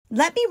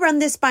Let me run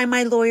this by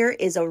my lawyer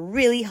is a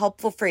really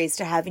helpful phrase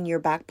to have in your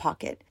back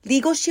pocket.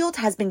 Legal Shield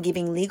has been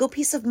giving legal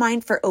peace of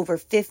mind for over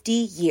 50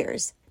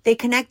 years. They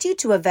connect you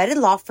to a vetted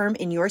law firm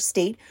in your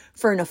state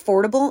for an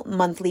affordable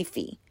monthly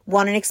fee.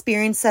 Want an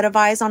experienced set of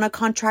eyes on a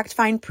contract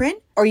fine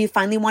print? Or you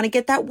finally want to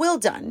get that will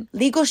done?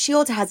 Legal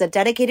Shield has a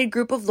dedicated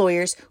group of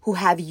lawyers who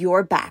have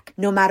your back,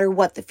 no matter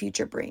what the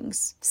future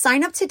brings.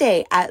 Sign up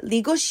today at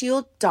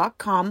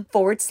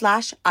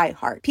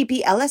LegalShield.com/iHeart.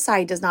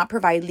 PPLSI does not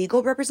provide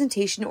legal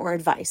representation or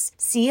advice.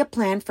 See a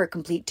plan for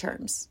complete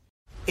terms.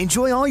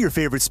 Enjoy all your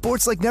favorite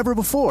sports like never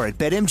before at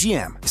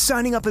BetMGM.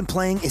 Signing up and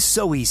playing is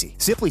so easy.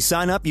 Simply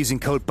sign up using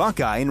code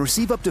Buckeye and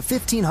receive up to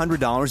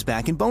 $1,500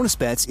 back in bonus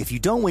bets if you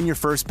don't win your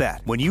first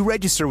bet. When you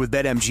register with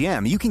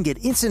BetMGM, you can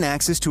get instant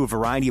access to a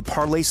variety of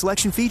parlay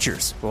selection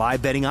features,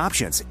 live betting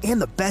options,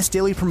 and the best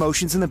daily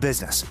promotions in the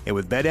business. And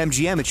with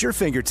BetMGM at your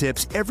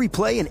fingertips, every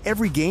play and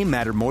every game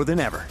matter more than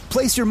ever.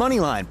 Place your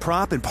moneyline,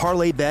 prop, and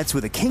parlay bets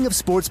with the king of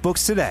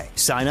sportsbooks today.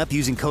 Sign up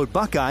using code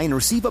Buckeye and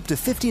receive up to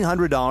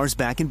 $1,500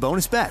 back in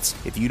bonus bets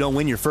if you don't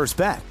win your first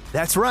bet.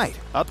 That's right,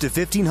 up to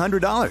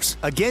 $1,500.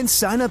 Again,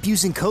 sign up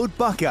using code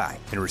Buckeye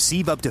and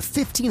receive up to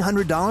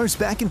 $1,500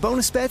 back in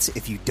bonus bets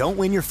if you don't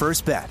win your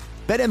first bet.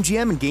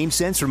 BetMGM and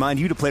GameSense remind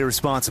you to play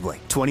responsibly.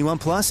 21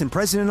 plus and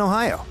present in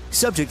Ohio.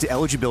 Subject to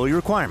eligibility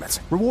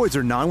requirements. Rewards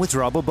are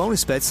non-withdrawable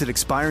bonus bets that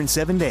expire in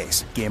 7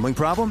 days. Gambling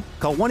problem?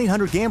 Call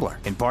 1-800-GAMBLER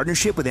in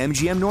partnership with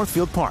MGM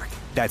Northfield Park.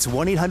 That's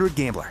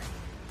 1-800-GAMBLER.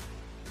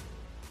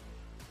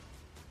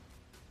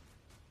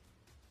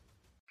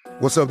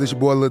 What's up, this your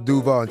boy Lil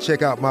Duval, and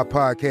check out my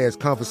podcast,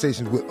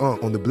 Conversations with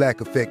Unc, on the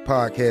Black Effect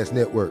Podcast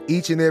Network.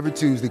 Each and every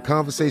Tuesday,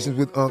 Conversations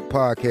with Unc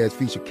podcast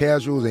feature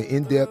casual and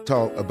in-depth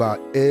talk about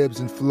ebbs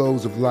and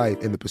flows of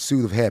life and the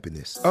pursuit of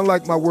happiness.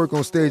 Unlike my work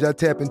on stage, I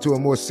tap into a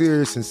more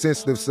serious and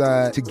sensitive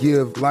side to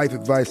give life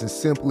advice and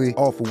simply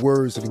offer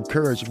words of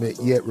encouragement,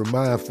 yet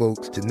remind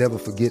folks to never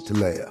forget to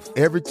laugh.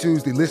 Every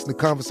Tuesday, listen to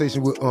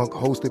Conversation with Unc,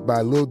 hosted by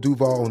Lil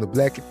Duval on the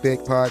Black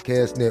Effect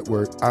Podcast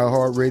Network,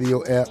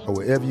 iHeartRadio app, or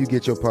wherever you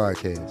get your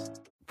podcasts.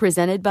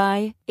 Presented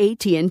by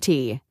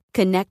AT&T.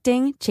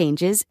 Connecting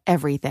changes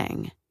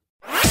everything.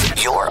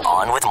 You're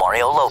on with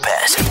Mario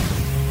Lopez.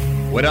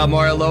 What up,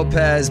 Mario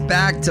Lopez?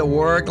 Back to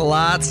work.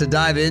 Lots to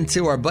dive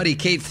into. Our buddy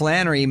Kate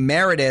Flannery,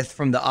 Meredith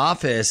from The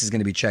Office, is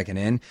going to be checking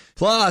in.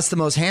 Plus, the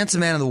most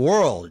handsome man in the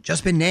world,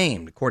 just been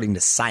named, according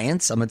to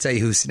Science. I'm going to tell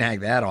you who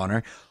snagged that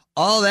honor.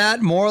 All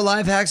that, more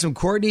life hacks from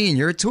Courtney and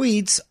your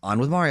tweets. On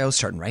with Mario,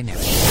 starting right now.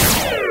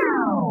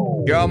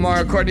 Yo,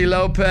 Mario, Courtney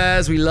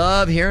Lopez. We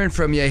love hearing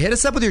from you. Hit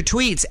us up with your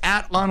tweets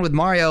at On With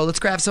Mario. Let's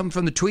grab something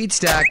from the tweet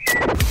stack.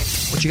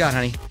 What you got,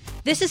 honey?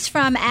 This is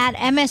from at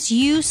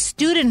MSU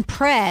Student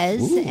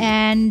Prez,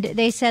 and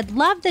they said,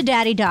 love the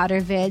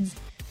daddy-daughter vids,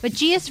 but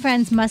Gia's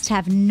friends must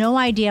have no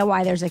idea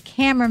why there's a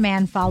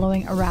cameraman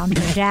following around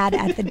her dad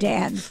at the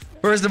dance.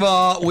 First of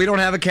all, we don't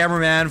have a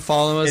cameraman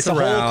following us around. It's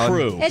a whole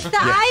crew. It's the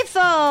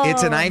iPhone.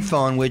 It's an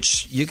iPhone,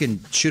 which you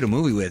can shoot a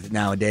movie with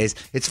nowadays.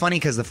 It's funny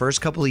because the first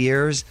couple of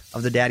years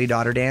of the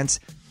daddy-daughter dance,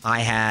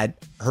 I had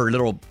her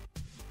little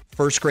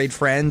first grade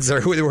friends,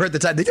 or who they were at the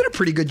time. They did a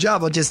pretty good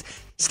job. I'll just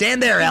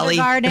stand there, Ellie.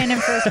 Garden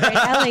and first grade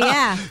Ellie,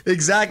 yeah.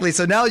 Exactly.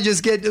 So now you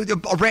just get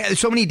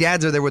so many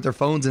dads are there with their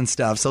phones and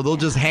stuff, so they'll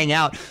just hang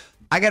out.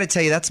 I got to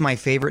tell you, that's my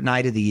favorite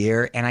night of the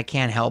year, and I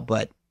can't help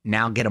but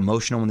now get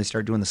emotional when they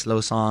start doing the slow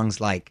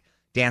songs like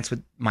Dance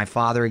with My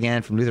Father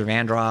Again from Luther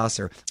Vandross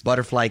or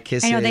Butterfly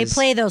Kisses. I know, they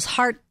play those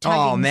heart-tugging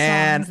songs. Oh,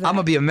 man. I'm going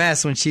to be a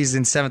mess when she's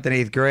in 7th and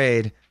 8th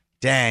grade.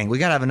 Dang, we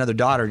got to have another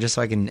daughter just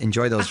so I can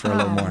enjoy those for a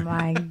little more. Oh,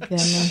 my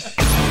goodness.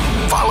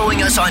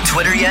 Following us on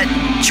Twitter yet?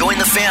 Join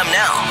the fam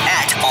now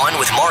at On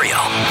With Mario.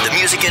 The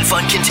music and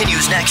fun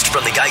continues next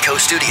from the Geico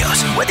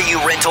Studios. Whether you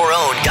rent or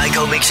own,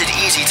 Geico makes it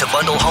easy to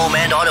bundle home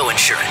and auto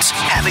insurance.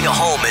 Having a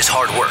home is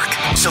hard work,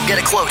 so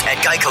get a quote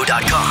at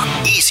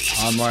geico.com. Easy.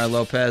 On Mario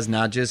Lopez,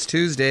 not just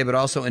Tuesday, but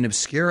also an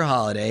obscure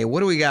holiday. What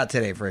do we got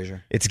today,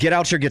 Frazier? It's Get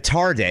Out Your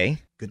Guitar Day.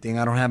 Good thing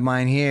I don't have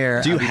mine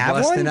here. Do you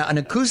have one? An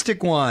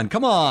acoustic one.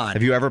 Come on.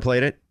 Have you ever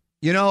played it?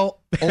 You know,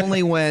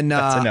 only when no.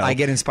 I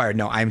get inspired.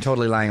 No, I'm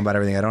totally lying about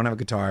everything. I don't have a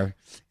guitar,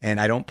 and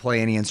I don't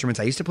play any instruments.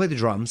 I used to play the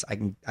drums. I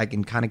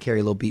can kind of carry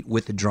a little beat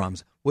with the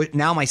drums.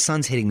 Now my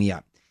son's hitting me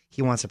up.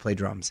 He wants to play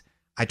drums.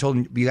 I told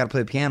him, you got to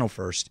play the piano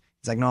first.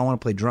 He's like, no, I want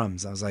to play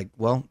drums. I was like,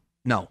 well,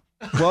 no.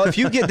 Well, if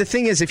you get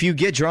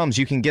drums,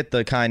 you can get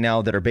the kind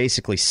now that are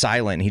basically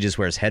silent. He just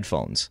wears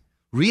headphones.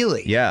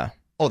 Really? Yeah.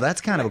 Oh,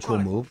 that's kind of a cool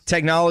move.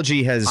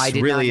 Technology has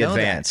really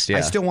advanced. Yeah. I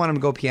still want him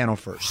to go piano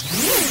first.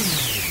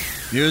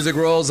 Music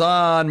rolls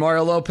on.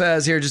 Mario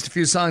Lopez here, just a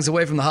few songs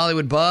away from the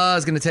Hollywood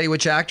buzz. Going to tell you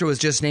which actor was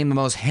just named the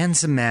most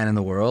handsome man in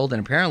the world, and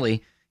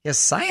apparently he has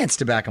science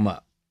to back him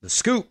up. The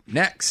Scoop,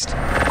 next.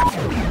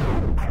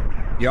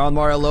 You're on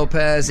Mario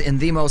Lopez, and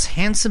the most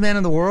handsome man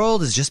in the world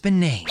has just been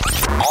named.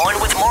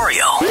 On with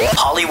Mario,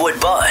 Hollywood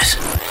buzz.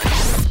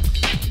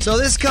 So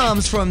this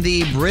comes from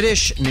the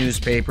British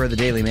newspaper, the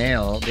Daily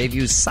Mail. They've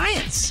used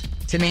science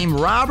to name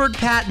Robert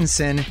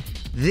Pattinson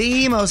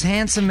the most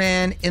handsome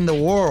man in the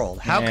world.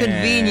 How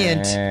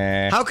convenient.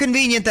 How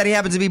convenient that he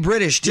happens to be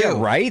British, too.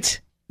 Yeah,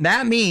 right?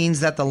 That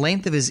means that the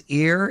length of his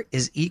ear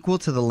is equal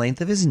to the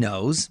length of his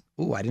nose.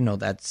 Ooh, I didn't know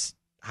that's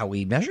how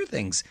we measure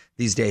things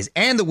these days.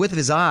 And the width of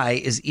his eye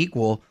is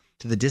equal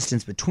to the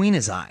distance between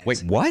his eyes.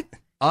 Wait, what?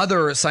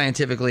 Other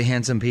scientifically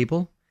handsome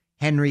people: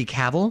 Henry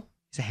Cavill,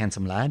 he's a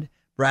handsome lad.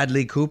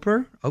 Bradley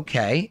Cooper,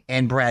 okay.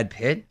 And Brad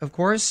Pitt, of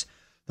course.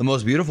 The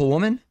most beautiful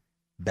woman,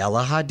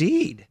 Bella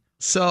Hadid.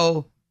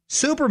 So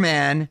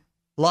Superman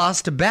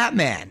lost to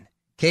Batman,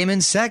 came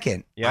in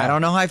second. Yeah. I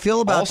don't know how I feel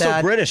about Also that.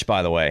 Also British,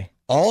 by the way.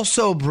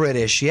 Also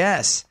British,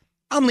 yes.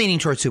 I'm leaning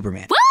towards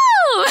Superman.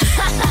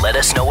 Let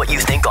us know what you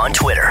think on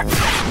Twitter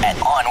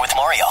at On With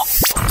Mario.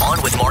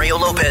 On With Mario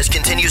Lopez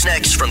continues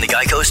next from the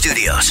Geico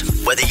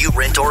Studios. Whether you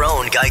rent or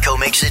own, Geico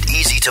makes it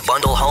easy to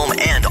bundle home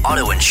and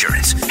auto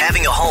insurance.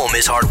 Having a home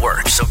is hard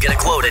work, so get a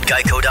quote at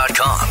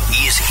geico.com.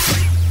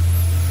 Easy.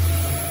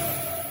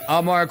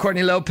 I'm Mario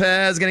Courtney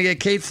Lopez. Going to get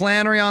Kate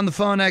Flannery on the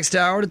phone next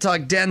hour to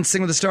talk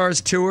Dancing with the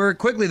Stars tour.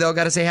 Quickly, though,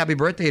 got to say happy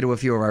birthday to a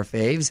few of our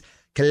faves.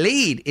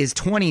 Khalid is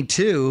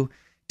 22.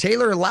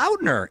 Taylor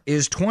Lautner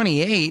is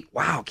 28.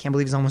 Wow, can't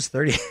believe he's almost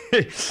 30.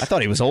 I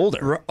thought he was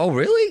older. Oh,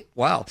 really?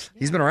 Wow.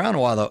 He's been around a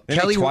while, though.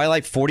 Maybe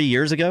Twilight 40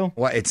 years ago?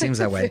 Well, it seems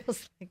that way.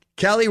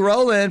 Kelly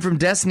Rowland from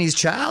Destiny's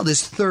Child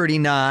is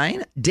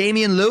 39.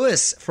 Damian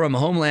Lewis from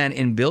Homeland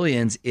in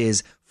Billions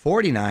is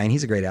 49.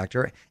 He's a great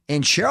actor.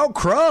 And Sheryl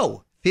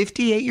Crow,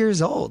 58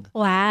 years old.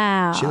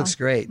 Wow. She looks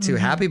great, too.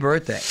 Happy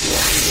birthday.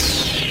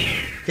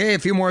 Okay, a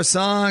few more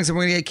songs, and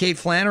we're going to get Kate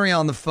Flannery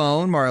on the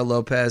phone. Mario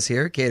Lopez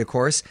here. Kate, of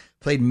course,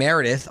 played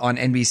Meredith on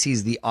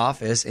NBC's The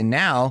Office, and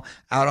now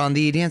out on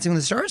the Dancing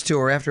with the Stars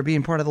tour after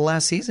being part of the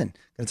last season.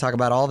 Going to talk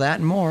about all that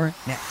and more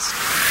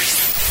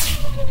next.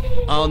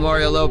 On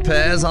Mario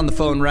Lopez on the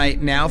phone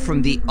right now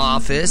from The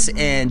Office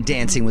and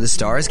Dancing with the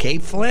Stars,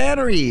 Kate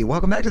Flannery.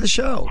 Welcome back to the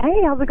show.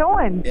 Hey, how's it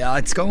going? Yeah,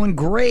 it's going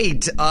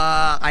great.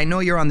 I know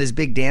you're on this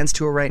big dance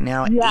tour right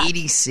now, Yeah.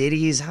 80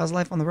 cities. How's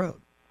life on the road?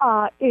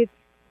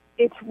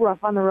 It's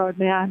rough on the road,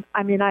 man.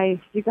 I mean,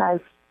 you guys,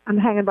 I'm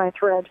hanging by a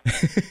thread.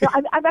 So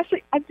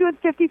I'm doing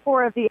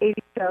 54 of the 80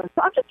 shows,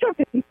 so I'm just doing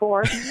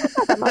 54. That's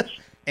not that much.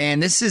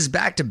 And this is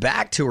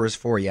back-to-back tours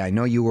for you. I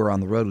know you were on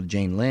the road with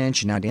Jane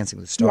Lynch and now Dancing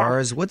with the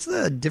Stars. Yeah. What's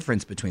the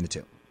difference between the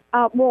two?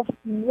 Well,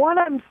 one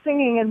I'm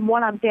singing and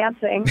one I'm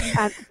dancing,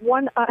 and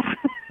one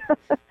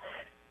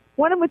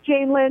I'm with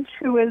Jane Lynch,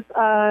 who is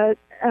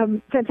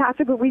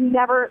fantastic, but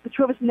the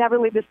two of us never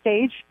leave the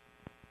stage.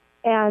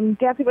 And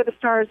Dancing with the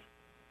Stars,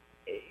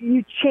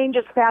 you change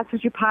as fast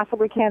as you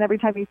possibly can every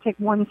time you take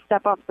one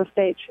step off the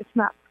stage. It's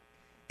nuts.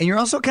 And you're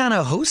also kind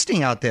of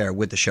hosting out there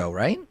with the show,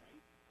 right?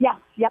 Yes,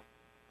 yep.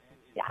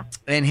 Yeah.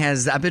 And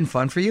has that been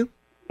fun for you?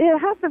 It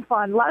has been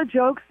fun. A lot of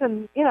jokes,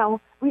 and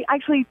we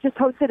actually just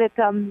hosted it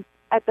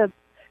at the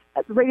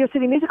Radio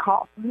City Music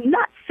Hall.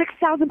 Not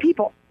 6,000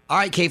 people. All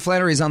right, Kate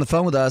Flannery's on the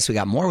phone with us. We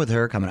got more with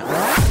her coming up.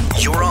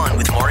 You're on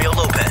with Mario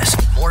Lopez.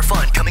 More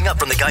fun coming up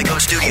from the Geico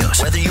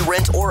Studios. Whether you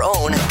rent or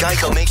own,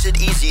 Geico makes it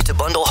easy to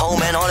bundle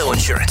home and auto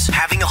insurance.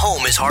 Having a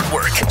home is hard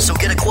work, so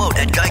get a quote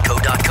at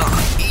geico.com.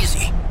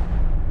 Easy.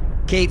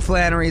 Kate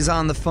Flannery's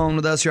on the phone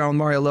with us. You're on with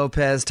Mario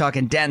Lopez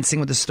talking Dancing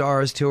with the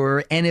Stars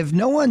tour. And if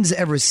no one's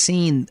ever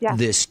seen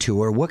this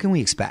tour, what can we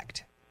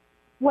expect?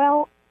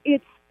 Well,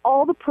 it's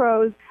all the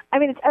pros. I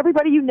mean, it's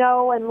everybody you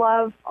know and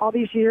love all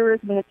these years.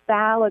 I mean, it's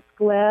Val, it's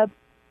Gleb,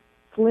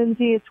 it's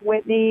Lindsay, it's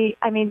Whitney.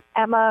 I mean,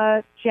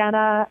 Emma,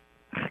 Jenna.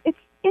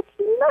 It's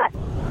nuts.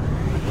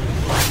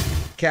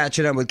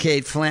 Catching up with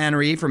Kate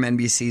Flannery from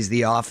NBC's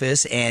The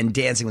Office and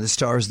Dancing with the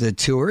Stars, the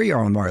tour. You're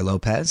on with Mario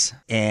Lopez.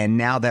 And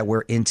now that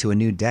we're into a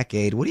new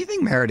decade, what do you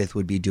think Meredith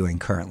would be doing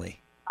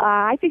currently?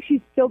 I think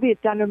she'd still be at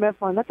Dunder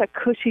Mifflin. That's a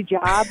cushy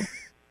job.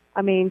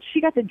 I mean,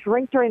 she got to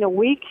drink during the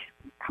week.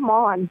 Come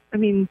on. I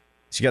mean...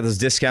 She got those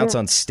discounts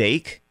on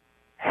steak?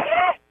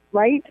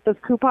 Right? Those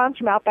coupons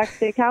from Outback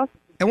Steakhouse.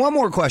 And one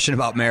more question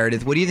about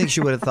Meredith. What do you think she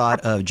would have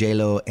thought of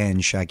J-Lo and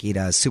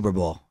Shakira's Super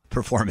Bowl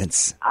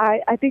performance?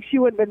 I think she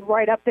would have been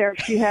right up there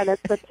if she had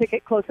the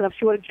ticket close enough.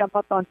 She would have jumped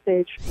up on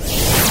stage.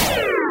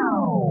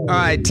 All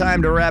right,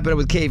 time to wrap it up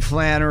with Kate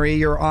Flannery.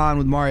 You're on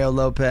with Mario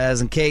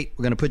Lopez. And Kate,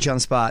 we're going to put you on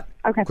the spot.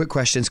 Okay. Quick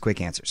questions, quick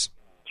answers.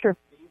 Sure.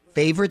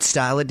 Favorite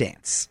style of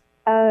dance?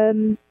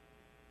 Well,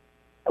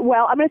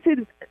 I'm going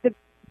to say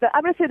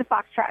I'm going to say the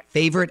foxtrot.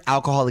 Favorite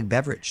alcoholic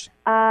beverage?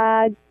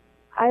 I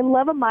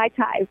love a Mai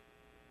Tai,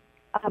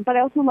 but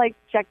I also like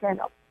Jack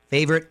Daniels.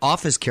 Favorite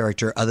Office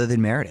character other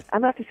than Meredith? I'm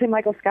going to have to say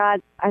Michael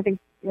Scott. I think,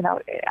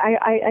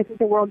 I think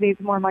the world needs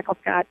more Michael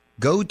Scott.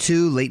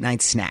 Go-to late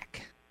night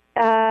snack?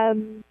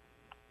 I'm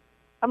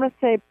going to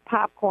say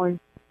popcorn.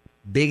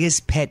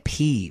 Biggest pet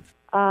peeve?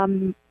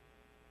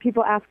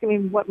 People asking me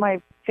what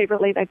my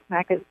favorite late night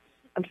snack is.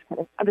 I'm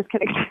just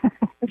kidding.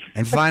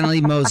 And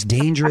finally, most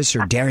dangerous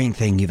or daring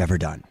thing you've ever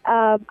done?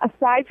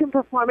 Aside from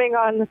performing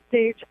on the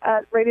stage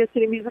at Radio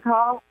City Music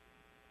Hall,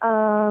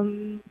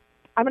 I'm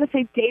going to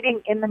say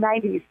dating in the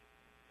 90s.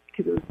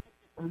 Because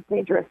it was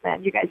dangerous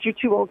then. You guys, you're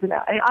too old to know.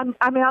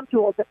 I'm too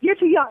old. You're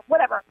too young.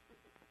 Whatever.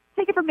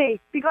 Take it from me.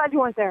 Be glad you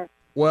weren't there.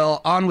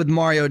 Well,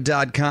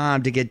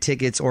 onwithmario.com to get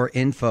tickets or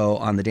info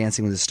on the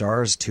Dancing with the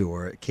Stars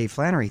tour. Kate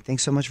Flannery,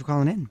 thanks so much for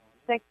calling in.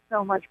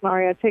 so much,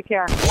 Mario. Take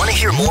care. Want to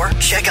hear more?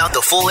 Check out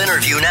the full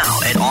interview now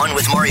at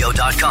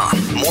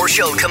OnWithMario.com. More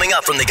show coming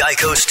up from the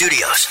Geico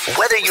Studios.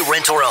 Whether you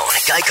rent or own,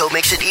 Geico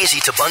makes it easy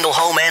to bundle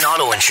home and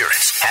auto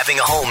insurance. Having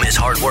a home is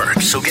hard work,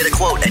 so get a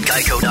quote at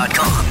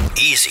Geico.com.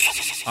 Easy.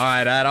 All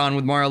right, add on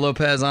with Mario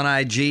Lopez on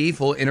IG.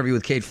 Full interview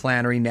with Kate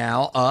Flannery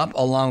now up,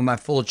 along with my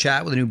full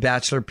chat with the new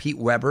Bachelor, Pete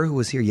Weber, who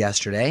was here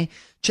yesterday.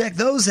 Check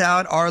those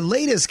out, our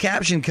latest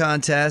caption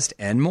contest,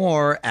 and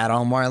more at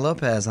on Mario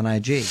Lopez on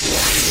IG.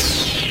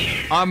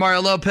 I'm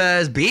Mario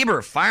Lopez.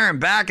 Bieber firing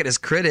back at his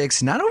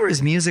critics, not over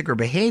his music or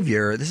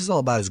behavior. This is all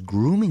about his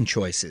grooming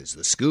choices.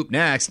 The scoop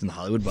next in the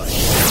Hollywood Buzz.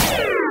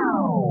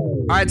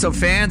 All right, so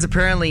fans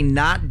apparently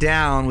not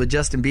down with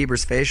Justin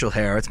Bieber's facial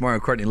hair. It's Mario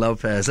Courtney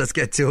Lopez. Let's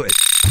get to it.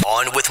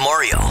 On with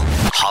Mario,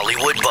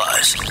 Hollywood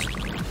Buzz.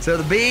 So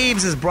the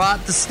Biebs has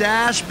brought the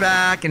stash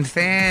back, and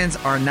fans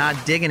are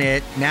not digging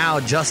it. Now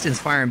Justin's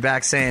firing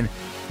back saying,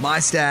 my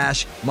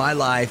stash, my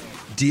life,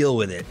 deal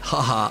with it.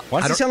 Haha. Why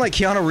does he sound like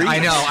Keanu Reeves? I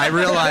know.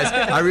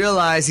 I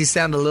realize he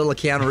sounded a little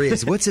Keanu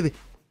Reeves. What's it?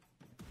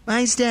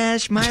 My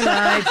stash, my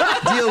life,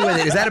 deal with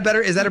it. Is that a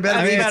better?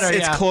 I mean,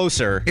 it's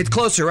closer. It's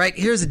closer, right?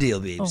 Here's the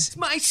deal, Biebs. It's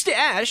my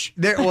stash.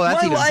 Well,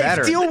 that's My even life,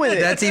 better. deal with it.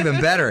 That's even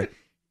better.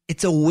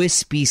 It's a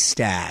wispy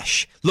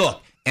stash.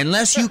 Look,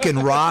 unless you can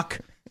rock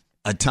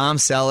a Tom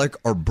Selleck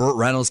or Burt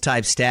Reynolds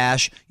type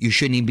stash, you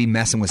shouldn't even be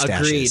messing with stashes.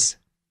 Agreed.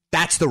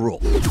 That's the rule.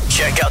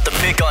 Check out the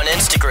pic on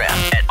Instagram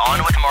at On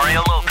With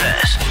Mario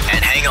Lopez.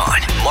 And hang on,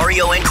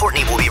 Mario and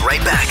Courtney will be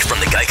right back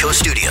from the Geico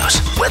Studios.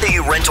 Whether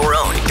you rent or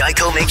own,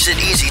 Geico makes it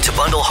easy to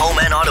bundle home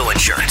and auto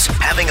insurance.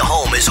 Having a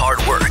home is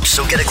hard work,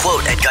 so get a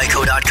quote at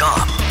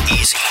Geico.com.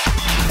 Easy.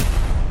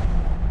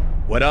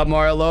 What up,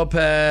 Mario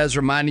Lopez?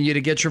 Reminding you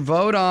to get your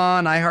vote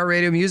on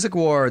iHeartRadio Music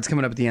Awards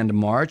coming up at the end of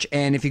March.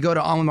 And if you go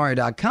to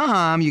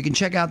onwithmario.com, you can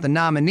check out the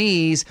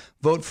nominees,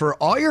 vote for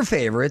all your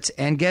favorites,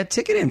 and get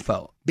ticket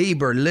info.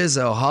 Bieber,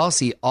 Lizzo,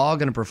 Halsey, all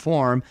going to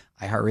perform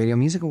iHeartRadio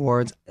Music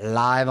Awards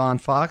live on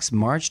Fox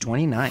March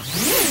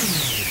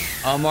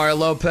 29th. I'm Mario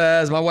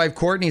Lopez. My wife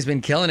Courtney's been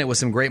killing it with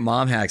some great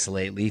mom hacks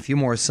lately. A few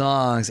more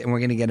songs, and we're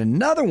going to get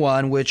another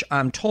one, which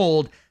I'm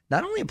told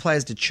not only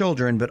applies to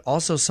children, but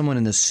also someone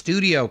in the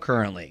studio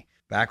currently.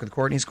 Back with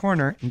Courtney's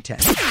Corner in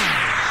 10. So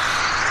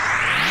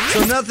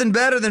nothing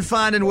better than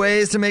finding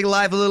ways to make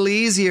life a little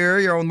easier.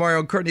 You're on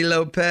Mario Courtney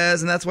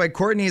Lopez, and that's why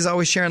Courtney is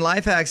always sharing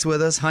life hacks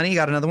with us. Honey, you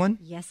got another one?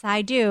 Yes,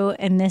 I do.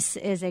 And this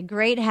is a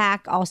great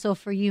hack also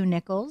for you,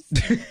 Nichols.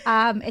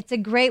 It's a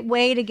great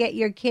way to get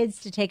your kids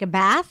to take a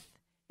bath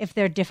if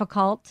they're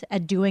difficult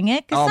at doing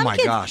it. Oh, my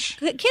gosh.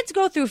 Kids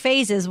go through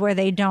phases where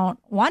they don't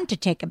want to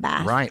take a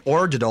bath. Right.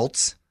 Or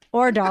adults.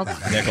 Or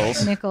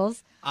adults.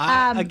 Nichols.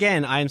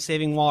 Again, I am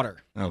saving water.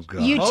 Oh,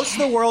 God. Most of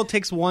the world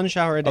takes one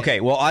shower a day.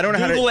 Okay, well, I don't know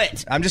Google how to...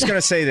 it. I'm just going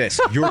to say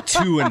this. You're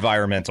too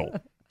environmental.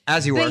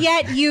 As you were. But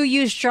yet you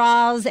use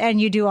straws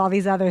and you do all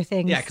these other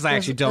things. Yeah, because I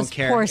actually don't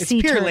care. Poor It's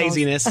sea pure turtles.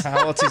 laziness.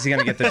 How else is he going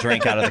to get the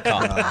drink out of the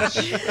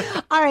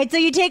cup? All right, so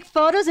you take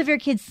photos of your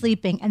kids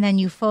sleeping and then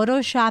you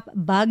Photoshop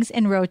bugs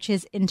and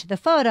roaches into the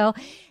photo.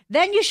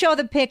 Then you show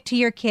the pic to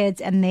your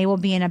kids and they will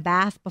be in a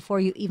bath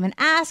before you even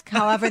ask.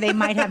 However, they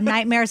might have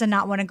nightmares and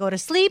not want to go to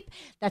sleep.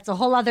 That's a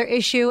whole other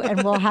issue,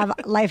 and we'll have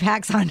life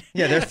hacks on.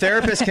 Yeah, their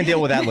therapist can deal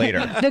with that later.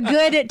 The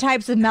good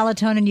types of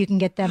melatonin you can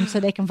get them so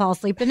they can fall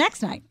asleep the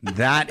next night.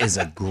 That is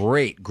a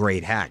great,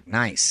 great hack.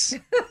 Nice.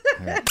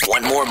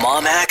 Want more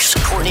mom hacks?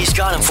 Courtney's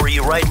got them for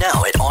you right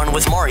now at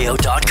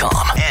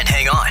OnWithMario.com. And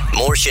hang on,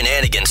 more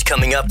shenanigans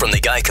coming up from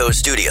the Geico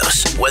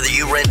Studios. Whether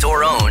you rent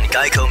or own,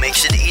 Geico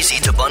makes it easy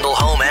to bundle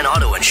home and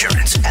auto insurance.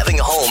 Having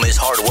a home is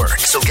hard work,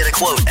 so get a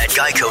quote at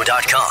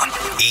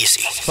Geico.com.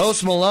 Easy.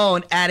 Post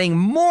Malone adding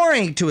more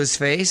ink to his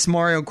face.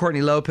 Mario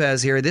Courtney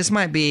Lopez here. This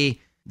might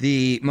be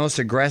the most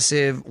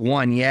aggressive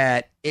one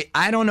yet.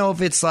 I don't know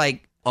if it's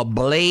like a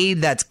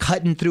blade that's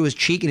cutting through his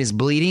cheek and is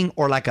bleeding,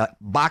 or like a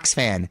box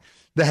fan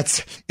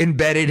that's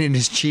embedded in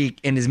his cheek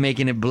and is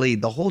making it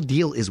bleed. The whole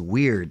deal is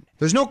weird.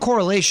 There's no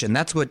correlation.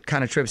 That's what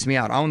kind of trips me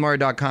out.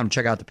 OnWithMario.com.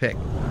 Check out the pic.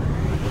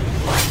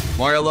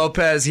 Mario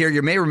Lopez here.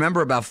 You may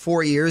remember about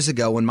 4 years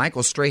ago when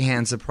Michael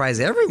Strahan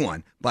surprised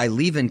everyone by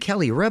leaving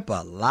Kelly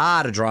Ripa. A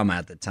lot of drama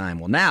at the time.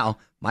 Well, now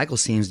Michael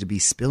seems to be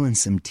spilling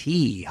some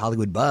tea.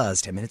 Hollywood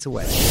Buzz, 10 minutes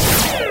away.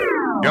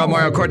 Yo,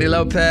 Mario Courtney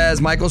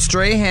Lopez. Michael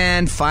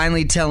Strahan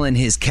finally telling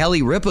his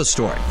Kelly Ripa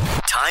story.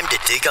 Time to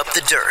dig up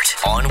the dirt.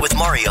 On with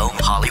Mario,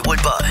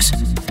 Hollywood Buzz.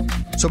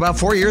 So about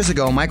 4 years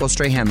ago, Michael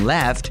Strahan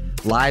left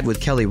Live with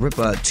Kelly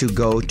Ripa to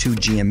go to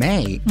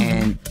GMA,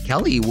 and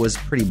Kelly was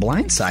pretty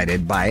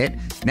blindsided by it.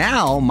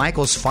 Now,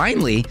 Michael's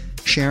finally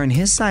sharing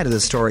his side of the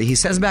story. He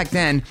says back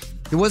then,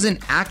 he wasn't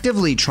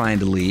actively trying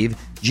to leave.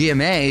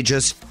 GMA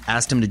just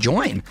asked him to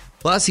join.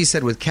 Plus, he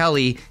said with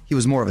Kelly, he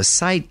was more of a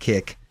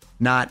sidekick,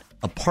 not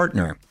a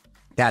partner.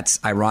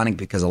 That's ironic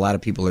because a lot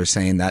of people are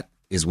saying that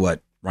is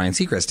what Ryan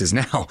Seacrest is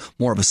now,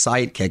 more of a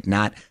sidekick,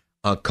 not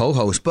a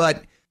co-host.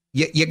 But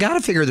you got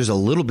to figure there's a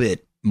little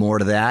bit more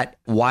to that.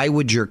 Why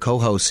would your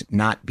co-host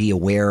not be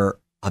aware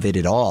of it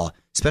at all,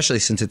 especially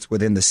since it's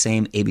within the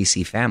same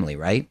ABC family,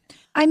 right?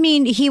 I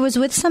mean, he was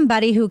with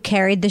somebody who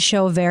carried the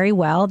show very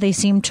well. They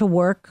seemed to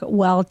work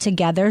well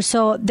together.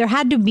 So there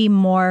had to be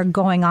more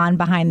going on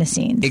behind the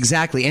scenes.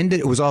 Exactly. And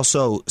it was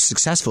also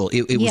successful.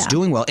 It was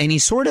doing well. And he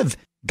sort of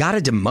got a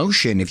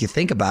demotion, if you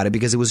think about it,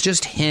 because it was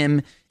just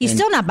him. He's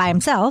still not by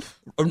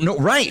himself. No,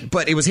 right.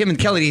 But it was him and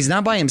Kelly. He's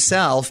not by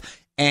himself.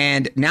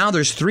 And now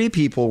there's 3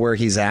 people where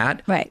he's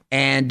at. Right.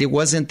 And it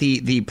wasn't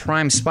the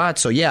prime spot.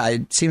 So, yeah,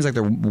 it seems like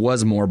there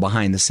was more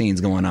behind the scenes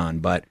going on.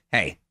 But,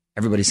 hey,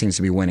 everybody seems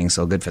to be winning,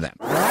 so good for them.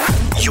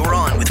 You're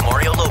on with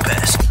Mario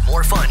Lopez.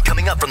 More fun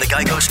coming up from the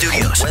Geico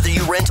Studios. Whether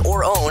you rent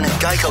or own,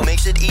 Geico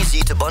makes it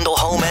easy to bundle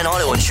home and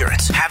auto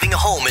insurance. Having a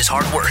home is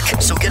hard work,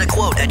 so get a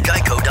quote at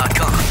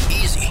geico.com.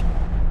 Easy.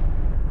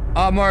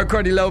 I'm Mario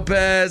Courtney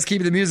Lopez,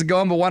 keeping the music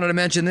going, but wanted to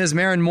mention this.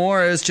 Maren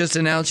Morris just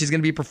announced she's going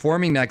to be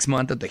performing next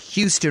month at the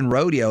Houston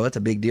Rodeo. That's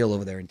a big deal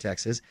over there in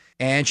Texas.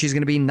 And she's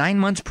going to be 9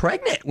 months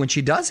pregnant when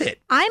she does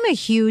it. I'm a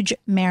huge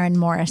Maren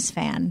Morris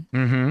fan.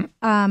 Mm-hmm.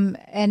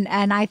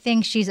 And I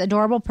think she's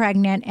adorable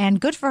pregnant,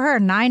 and good for her.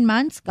 9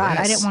 months? God, Yes.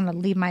 I didn't want to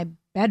leave my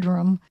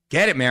bedroom.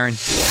 Get it, Maren.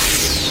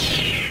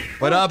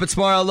 What up? It's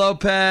Mario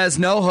Lopez.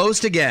 No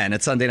host again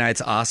at Sunday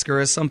night's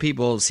Oscars. Some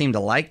people seem to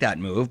like that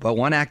move, but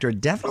one actor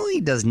definitely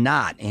does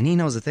not, and he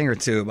knows a thing or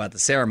two about the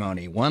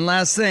ceremony. One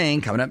last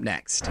thing coming up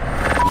next.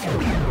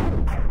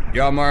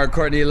 You're Mario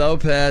Courtney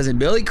Lopez, and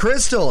Billy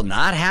Crystal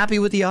not happy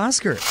with the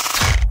Oscars.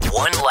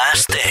 One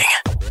last thing.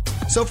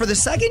 So for the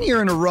second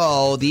year in a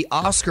row, the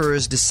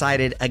Oscars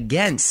decided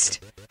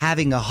against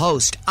having a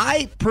host.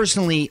 I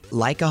personally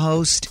like a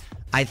host.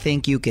 I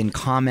think you can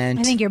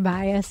comment. I think you're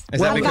biased.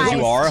 Is that because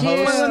you are a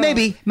host? Well,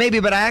 maybe,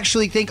 but I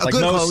actually think a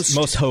good host.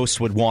 Most hosts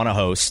would want a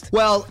host.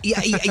 Well,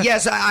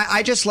 yes,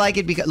 I just like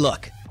it because,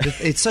 look,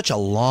 it's such a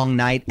long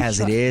night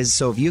as it is.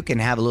 So if you can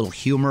have a little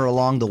humor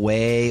along the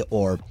way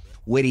or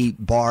witty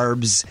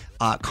barbs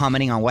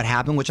commenting on what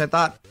happened, which I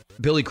thought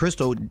Billy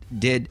Crystal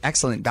did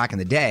excellent back in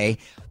the day,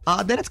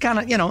 then it's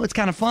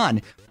kind of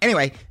fun.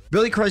 Anyway,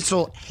 Billy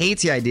Crystal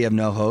hates the idea of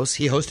no host.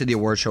 He hosted the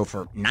award show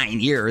for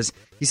 9 years.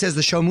 He says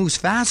the show moves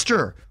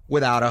faster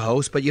without a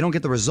host, but you don't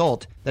get the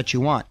result that you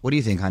want. What do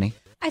you think, honey?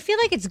 I feel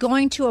like it's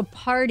going to a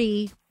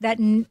party that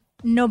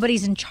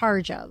nobody's in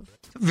charge of.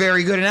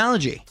 Very good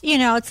analogy. You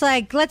know, it's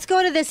like, let's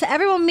go to this,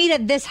 everyone meet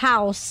at this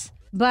house,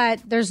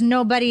 but there's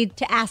nobody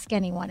to ask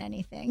anyone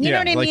anything. You know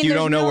what I mean? Like you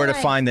don't know where to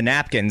like- find the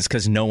napkins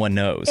because no one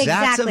knows.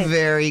 Exactly. That's a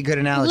very good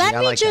analogy. Let I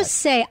me like just that.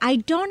 say, I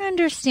don't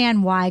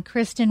understand why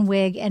Kristen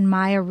Wiig and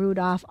Maya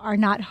Rudolph are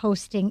not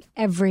hosting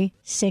every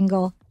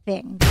single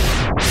thing.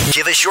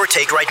 Give us your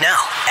take right now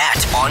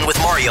at On With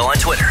Mario on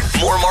Twitter.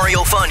 More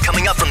Mario fun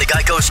coming up from the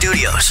Geico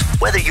Studios.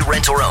 Whether you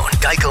rent or own,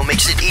 Geico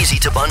makes it easy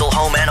to bundle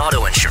home and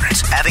auto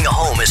insurance. Having a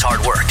home is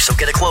hard work, so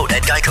get a quote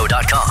at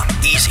geico.com.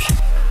 Easy.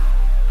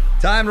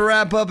 Time to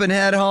wrap up and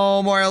head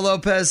home. Mario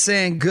Lopez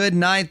saying good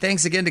night.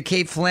 Thanks again to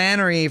Kate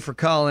Flannery for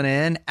calling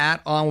in.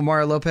 At On With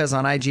Mario Lopez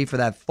on IG for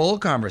that full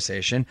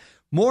conversation.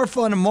 More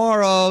fun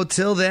tomorrow.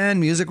 Till then,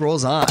 music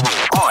rolls on.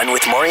 On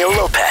with Mario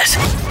Lopez.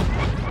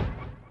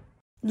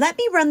 Let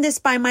me run this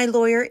by my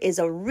lawyer is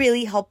a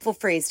really helpful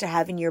phrase to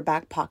have in your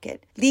back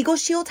pocket. Legal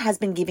Shield has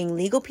been giving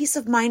legal peace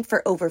of mind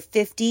for over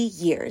 50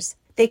 years.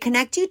 They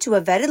connect you to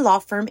a vetted law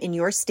firm in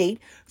your state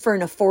for an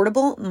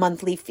affordable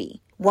monthly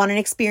fee. Want an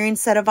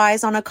experienced set of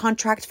eyes on a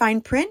contract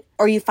fine print?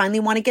 Or you finally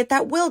want to get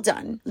that will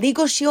done?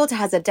 Legal Shield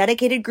has a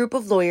dedicated group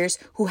of lawyers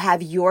who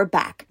have your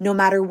back, no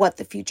matter what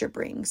the future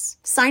brings.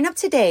 Sign up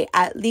today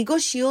at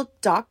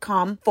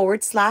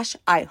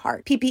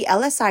LegalShield.com/iHeart.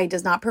 PPLSI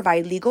does not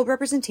provide legal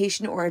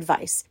representation or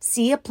advice.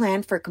 See a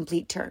plan for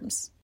complete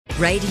terms.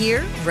 Right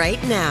here,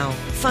 right now.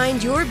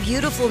 Find your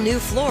beautiful new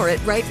floor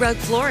at Right Rug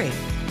Flooring.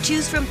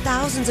 Choose from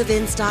thousands of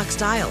in-stock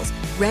styles,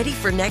 ready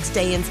for next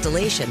day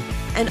installation,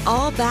 and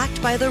all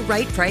backed by the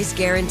right price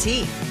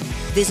guarantee.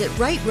 Visit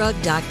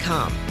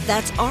rightrug.com.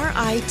 That's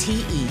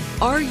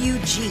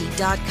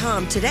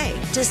RITERUG.com today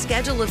to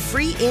schedule a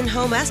free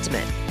in-home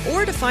estimate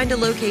or to find a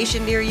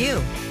location near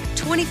you.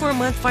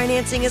 24-month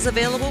financing is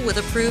available with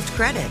approved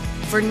credit.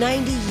 For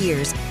 90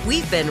 years,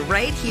 we've been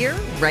right here,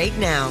 right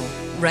now.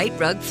 Right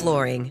Rug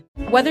Flooring.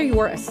 Whether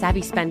you're a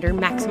savvy spender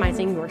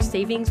maximizing your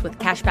savings with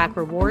cashback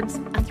rewards,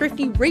 a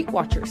thrifty rate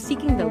watcher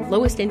seeking the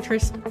lowest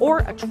interest, or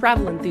a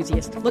travel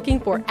enthusiast looking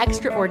for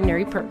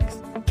extraordinary perks,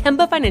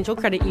 Kemba Financial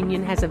Credit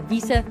Union has a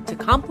visa to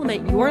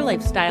complement your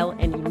lifestyle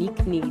and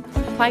unique needs.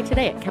 Apply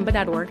today at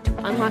Kemba.org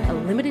to unlock a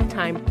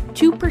limited-time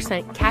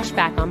 2% cash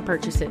back on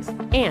purchases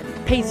and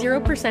pay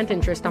 0%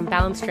 interest on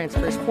balance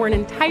transfers for an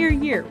entire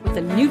year with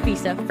a new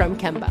visa from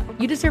Kemba.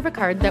 You deserve a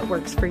card that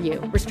works for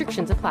you.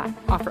 Restrictions apply.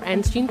 Offer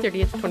ends June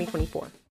 30th, 2024.